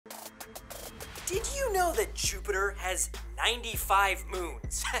Did you know that Jupiter has 95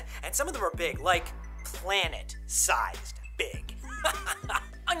 moons? And some of them are big, like planet-sized big.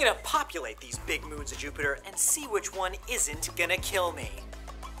 I'm gonna populate these big moons of Jupiter and see which one isn't gonna kill me.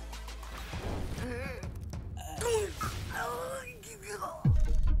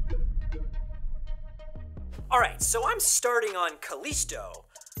 Alright, so I'm starting on Callisto.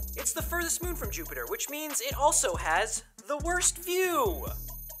 It's the furthest moon from Jupiter, which means it also has the worst view.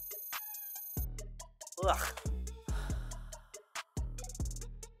 Ugh.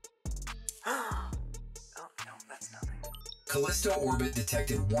 Oh, no, that's nothing. Callisto orbit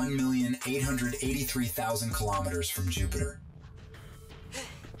detected 1,883,000 kilometers from Jupiter.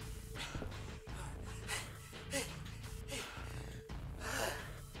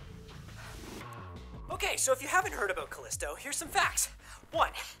 Okay, so if you haven't heard about Callisto, here's some facts. 1,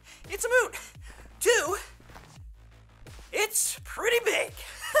 it's a moon. 2, it's pretty big.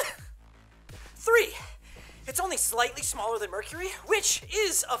 3, it's only slightly smaller than Mercury, which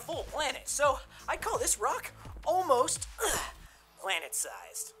is a full planet. So I'd call this rock almost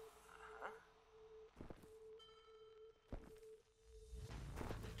planet-sized.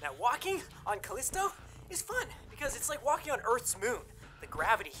 Now walking on Callisto is fun because it's like walking on Earth's moon. The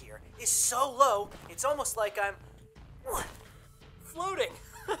gravity here is so low, it's almost like I'm floating.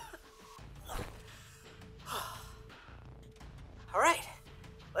 All right,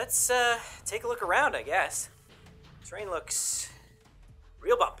 let's take a look around, I guess. Terrain looks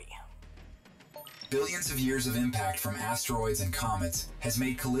real bumpy. Billions of years of impact from asteroids and comets has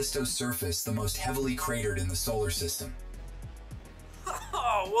made Callisto's surface the most heavily cratered in the solar system.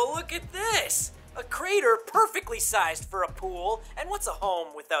 Oh, well look at this! A crater perfectly sized for a pool, and what's a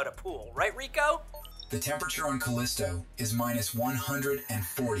home without a pool, right Rico? The temperature on Callisto is minus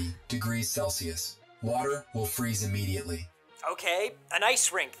 140 degrees Celsius. Water will freeze immediately. Okay, an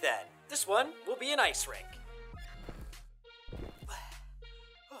ice rink then. This one will be an ice rink.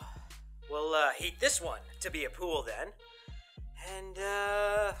 We'll heat this one to be a pool then. And,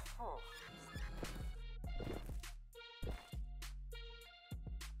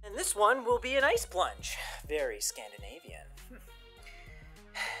 And this one will be an ice plunge. Very Scandinavian.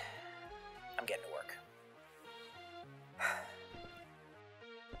 I'm getting to work.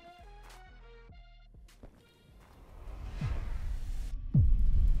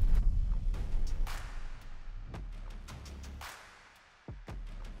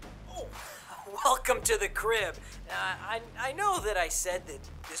 Oh, welcome to the crib. I know that I said that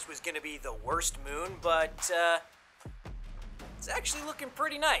this was gonna be the worst moon, but it's actually looking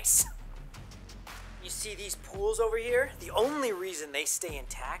pretty nice. You see these pools over here? The only reason they stay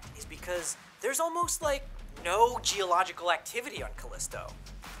intact is because there's almost like no geological activity on Callisto.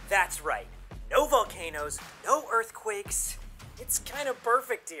 That's right, no volcanoes, no earthquakes. It's kind of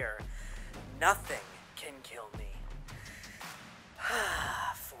perfect here. Nothing can kill me.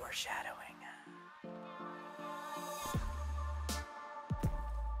 Foreshadowing.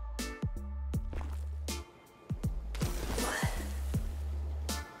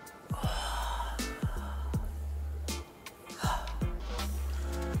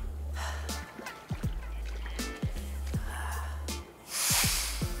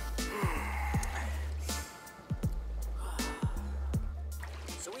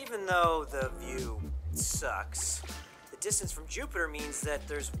 Even though the view sucks, the distance from Jupiter means that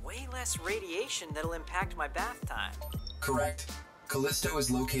there's way less radiation that'll impact my bath time. Correct. Callisto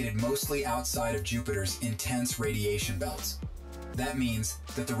is located mostly outside of Jupiter's intense radiation belts. That means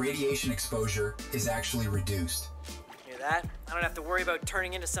that the radiation exposure is actually reduced. Hear that? I don't have to worry about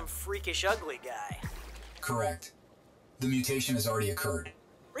turning into some freakish ugly guy. Correct. The mutation has already occurred.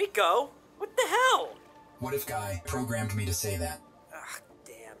 Rico, what the hell? What if Guy programmed me to say that?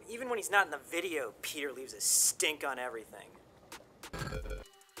 Even when he's not in the video, Peter leaves a stink on everything.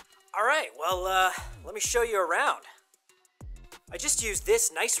 Alright, well, let me show you around. I just used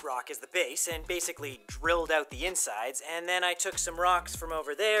this nice rock as the base and basically drilled out the insides, and then I took some rocks from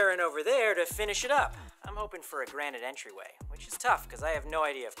over there and over there to finish it up. I'm hoping for a granite entryway, which is tough because I have no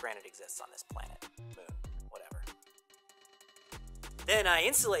idea if granite exists on this planet. Moon, whatever. Then I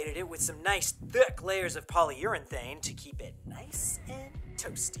insulated it with some nice thick layers of polyurethane to keep it nice and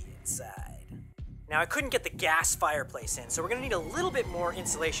toasty inside. Now I couldn't get the gas fireplace in, so we're gonna need a little bit more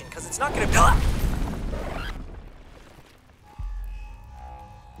insulation because it's not gonna be.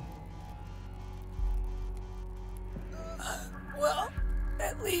 Well,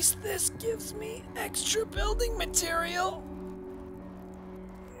 at least this gives me extra building material.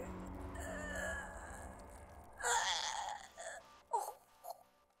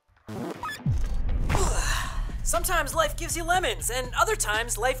 Sometimes life gives you lemons, and other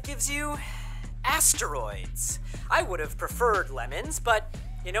times life gives you asteroids. I would have preferred lemons, but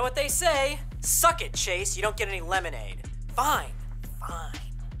you know what they say? Suck it, Chase, you don't get any lemonade. Fine, fine.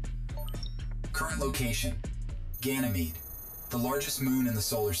 Current location, Ganymede, the largest moon in the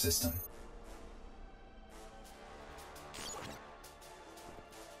solar system.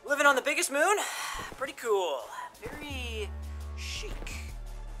 Living on the biggest moon? Pretty cool. Very chic.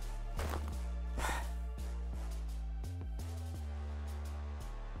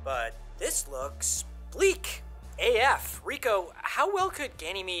 But this looks bleak. AF. Rico, how well could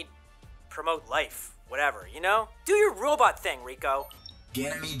Ganymede promote life? Whatever, you know? Do your robot thing, Rico.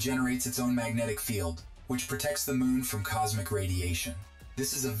 Ganymede generates its own magnetic field, which protects the moon from cosmic radiation.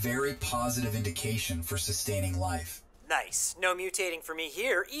 This is a very positive indication for sustaining life. Nice. No mutating for me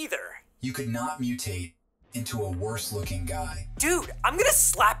here either. You could not mutate into a worse-looking guy. Dude, I'm gonna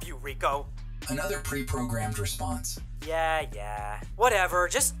slap you, Rico. Another pre-programmed response. Yeah. Whatever,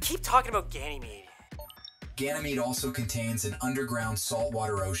 just keep talking about Ganymede. Ganymede also contains an underground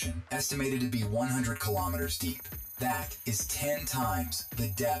saltwater ocean, estimated to be 100 kilometers deep. That is 10 times the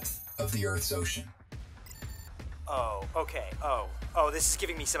depth of the Earth's ocean. Oh, okay. Oh, this is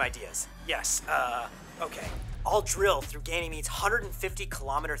giving me some ideas. Yes, okay. I'll drill through Ganymede's 150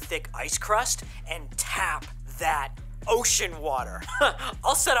 kilometer thick ice crust and tap that ocean water.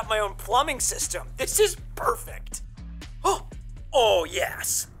 I'll set up my own plumbing system. This is perfect. Oh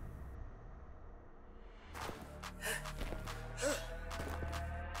yes.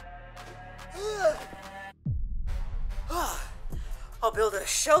 I'll build a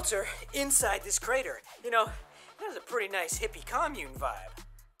shelter inside this crater. You know, that has a pretty nice hippie commune vibe,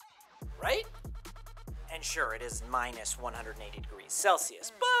 right? And sure, it is minus 180 degrees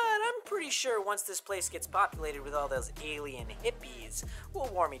Celsius, but I'm pretty sure once this place gets populated with all those alien hippies, we'll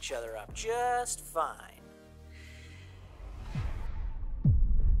warm each other up just fine.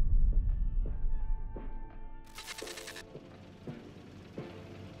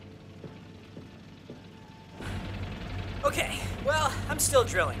 Okay, well, I'm still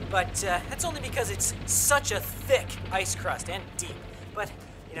drilling, but that's only because it's such a thick ice crust and deep. But,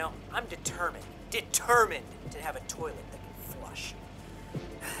 you know, I'm determined to have a toilet that can flush.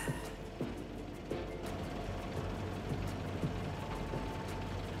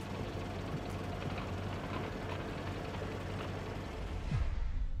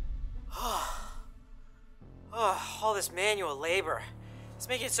 All this manual labor. It's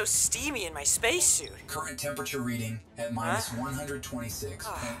making it so steamy in my spacesuit. Current temperature reading at minus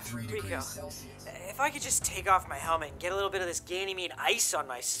 126.3 degrees Celsius. If I could just take off my helmet and get a little bit of this Ganymede ice on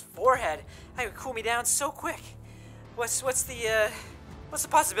my forehead, that would cool me down so quick. What's the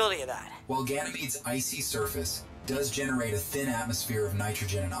possibility of that? While Ganymede's icy surface does generate a thin atmosphere of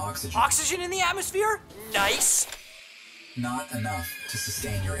nitrogen and oxygen. Oxygen in the atmosphere? Nice! Not enough to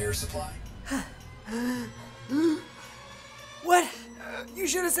sustain your air supply. What? You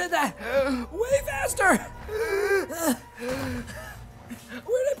should have said that way faster!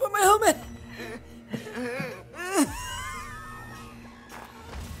 Where'd I put my helmet?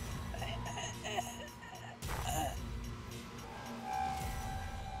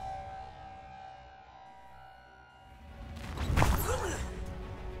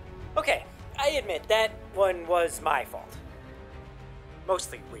 Okay, I admit that one was my fault.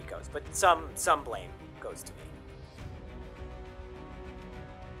 Mostly Rico's, but some blame goes to me.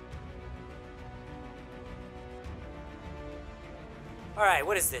 Alright,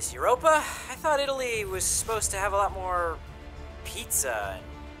 what is this, Europa? I thought Italy was supposed to have a lot more pizza and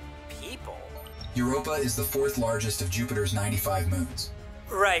people. Europa is the fourth largest of Jupiter's 95 moons.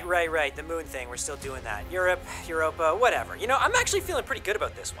 Right, the moon thing, we're still doing that. Europa, whatever. You know, I'm actually feeling pretty good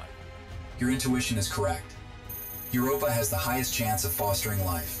about this one. Your intuition is correct. Europa has the highest chance of fostering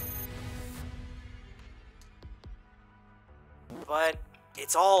life. But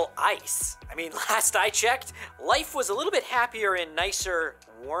it's all ice. I mean, last I checked, life was a little bit happier in nicer,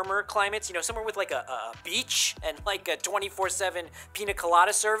 warmer climates. You know, somewhere with like a beach and like a 24/7 pina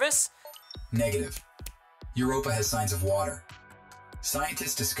colada service. Negative. Europa has signs of water.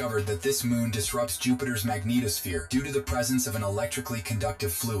 Scientists discovered that this moon disrupts Jupiter's magnetosphere due to the presence of an electrically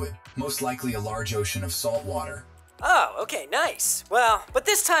conductive fluid, most likely a large ocean of salt water. Oh, okay, nice. Well, but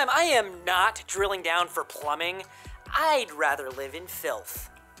this time I am not drilling down for plumbing. I'd rather live in filth.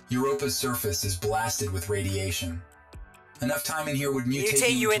 Europa's surface is blasted with radiation. Enough time in here would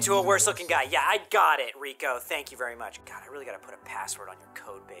mutate you into a worse-looking guy. Yeah, I got it, Rico. Thank you very much. God, I really gotta put a password on your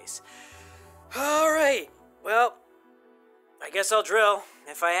code base. All right. Well, I guess I'll drill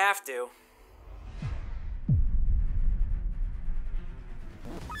if I have to.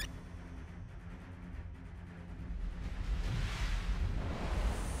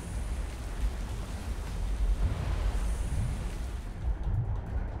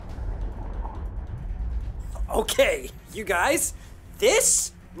 Okay, you guys,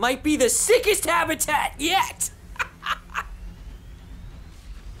 this might be the sickest habitat yet!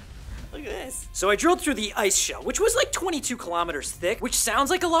 Look at this. So I drilled through the ice shell, which was like 22 kilometers thick, which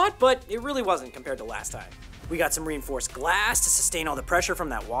sounds like a lot, but it really wasn't compared to last time. We got some reinforced glass to sustain all the pressure from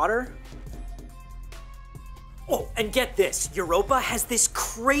that water. Oh, and get this, Europa has this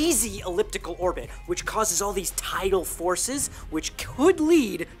crazy elliptical orbit, which causes all these tidal forces, which could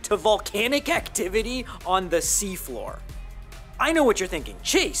lead to volcanic activity on the seafloor. I know what you're thinking.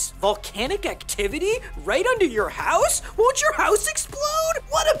 Chase, volcanic activity right under your house? Won't your house explode?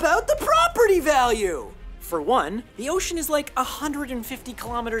 What about the property value? For one, the ocean is like 150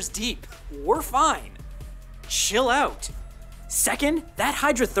 kilometers deep. We're fine. Chill out. Second, that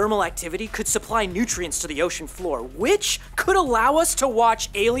hydrothermal activity could supply nutrients to the ocean floor, which could allow us to watch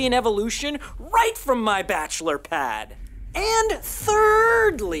alien evolution right from my bachelor pad. And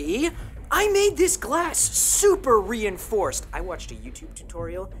thirdly, I made this glass super reinforced. I watched a YouTube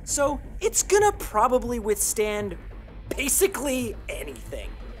tutorial, so it's gonna probably withstand basically anything.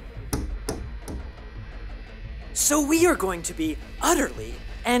 So we are going to be utterly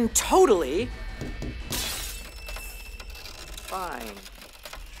and totally fine.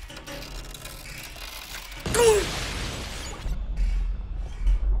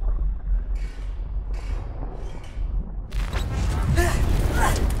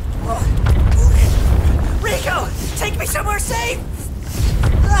 Rico, take me somewhere safe!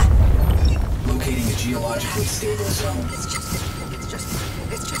 Locating a geologically stable zone. It's just.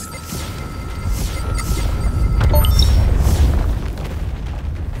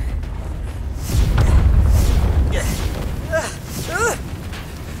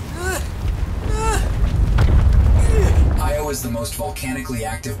 Io is the most volcanically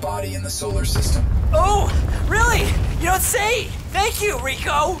active body in the solar system. Oh, really? You don't say? Thank you,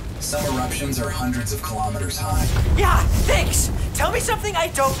 Rico! Some eruptions are hundreds of kilometers high. Yeah, thanks! Tell me something I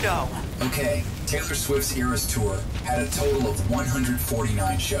don't know. Okay, Taylor Swift's Eras Tour had a total of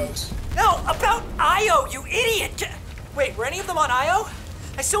 149 shows. No, about Io, you idiot! Wait, were any of them on Io?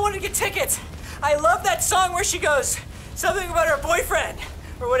 I still wanted to get tickets. I love that song where she goes something about her boyfriend,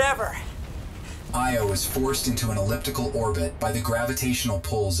 or whatever. Io is forced into an elliptical orbit by the gravitational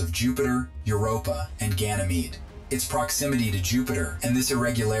pulls of Jupiter, Europa, and Ganymede. Its proximity to Jupiter and this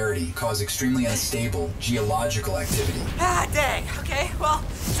irregularity cause extremely unstable geological activity. Ah, dang. Okay, well,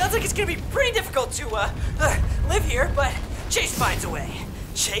 sounds like it's gonna be pretty difficult to, live here, but Chase finds a way.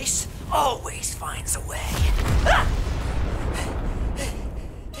 Chase always finds a way. Ah!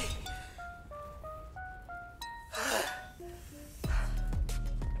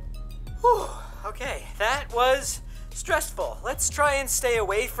 Whew. Okay, that was stressful. Let's try and stay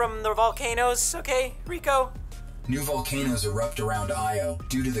away from the volcanoes, okay, Rico? New volcanoes erupt around Io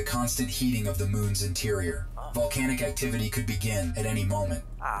due to the constant heating of the moon's interior. Volcanic activity could begin at any moment.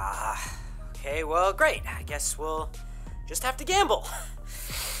 Okay, well, great. I guess we'll just have to gamble.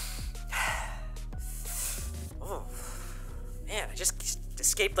 Oh, man, I just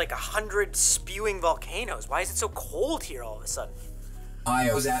escaped like 100 spewing volcanoes. Why is it so cold here all of a sudden?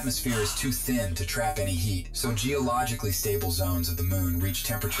 Io's atmosphere is too thin to trap any heat, so geologically stable zones of the moon reach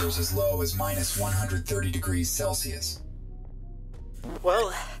temperatures as low as minus 130 degrees Celsius.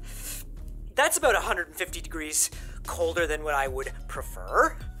 Well, that's about 150 degrees colder than what I would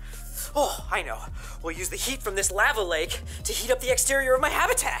prefer. Oh, I know. We'll use the heat from this lava lake to heat up the exterior of my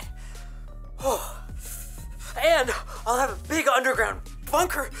habitat. Oh, and I'll have a big underground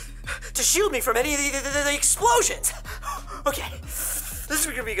bunker to shield me from any of the explosions. Okay, this is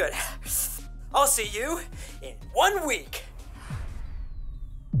gonna be good. I'll see you in 1 week.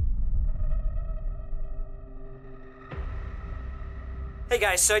 Hey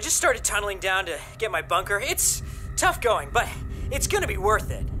guys, so I just started tunneling down to get my bunker. It's tough going, but it's gonna be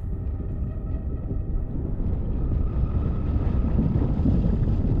worth it.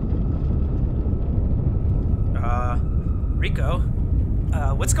 Rico,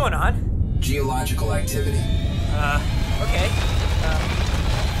 what's going on? Geological activity. Okay.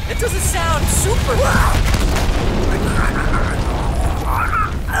 It doesn't sound super.